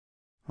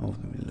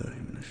أعوذ بالله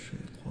من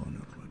الشيطان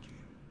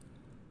الرجيم.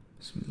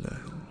 بسم الله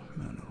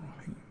الرحمن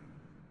الرحيم.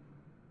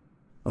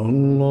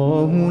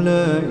 الله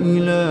لا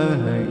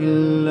إله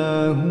إلا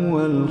هو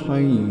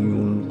الحي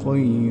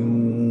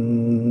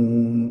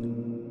القيوم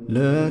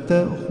لا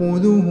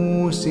تأخذه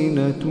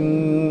سنة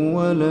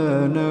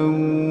ولا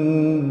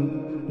نوم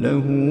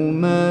له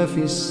ما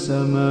في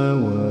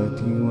السماوات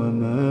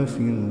وما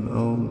في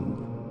الأرض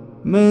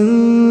من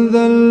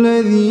ذا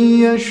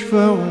الذي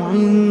يشفع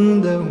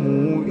عنده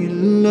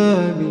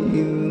إلا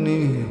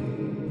بإذنه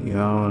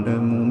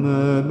يعلم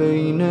ما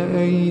بين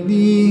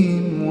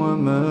أيديهم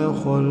وما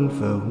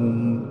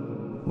خلفهم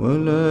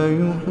ولا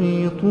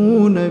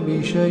يحيطون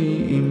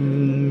بشيء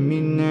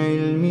من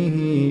علمه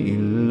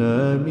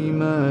إلا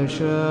بما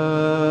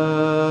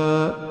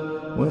شاء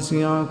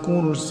وسع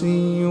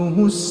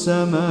كرسيه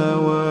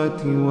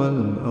السماوات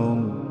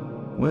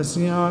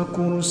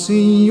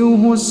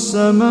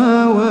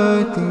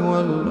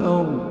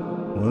والأرض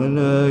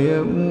ولا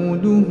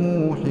يئوده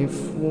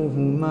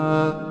حفظهما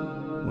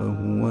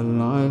وهو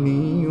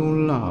العلي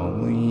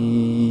العظيم.